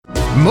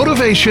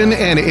Motivation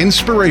and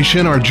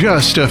inspiration are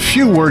just a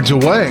few words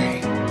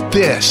away.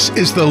 This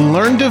is the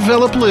Learn,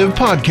 Develop, Live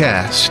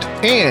podcast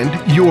and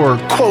your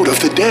quote of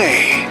the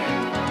day.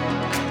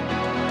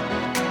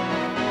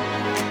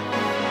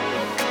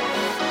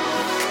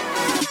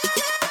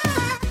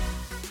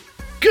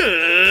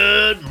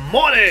 Good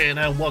morning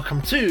and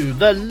welcome to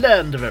the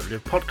Learn, Develop,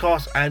 Live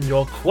podcast and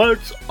your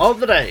quote of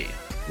the day,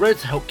 ready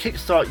to help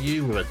kickstart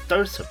you with a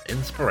dose of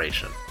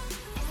inspiration.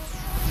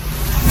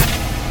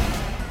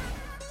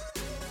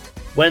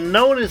 When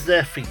no one is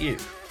there for you,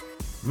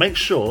 make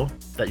sure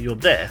that you're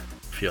there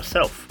for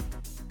yourself.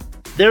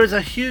 There is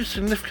a huge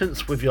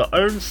significance with your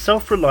own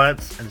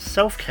self-reliance and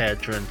self-care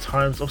during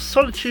times of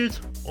solitude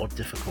or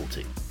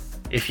difficulty.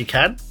 If you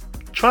can,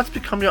 try to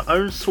become your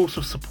own source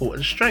of support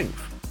and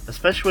strength,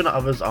 especially when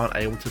others aren't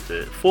able to do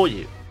it for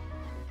you.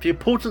 The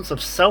importance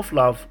of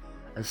self-love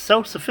and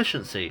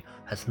self-sufficiency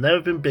has never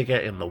been bigger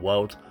in the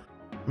world.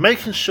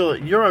 Making sure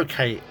that you're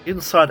okay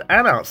inside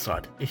and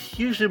outside is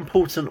hugely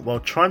important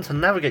while trying to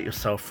navigate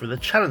yourself through the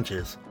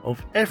challenges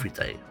of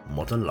everyday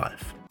modern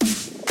life.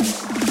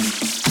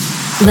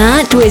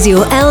 That was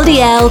your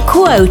LDL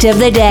quote of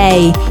the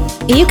day.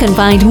 You can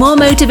find more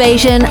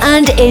motivation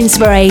and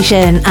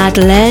inspiration at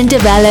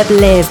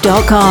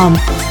learndeveloplive.com,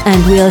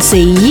 and we'll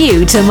see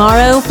you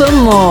tomorrow for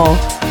more.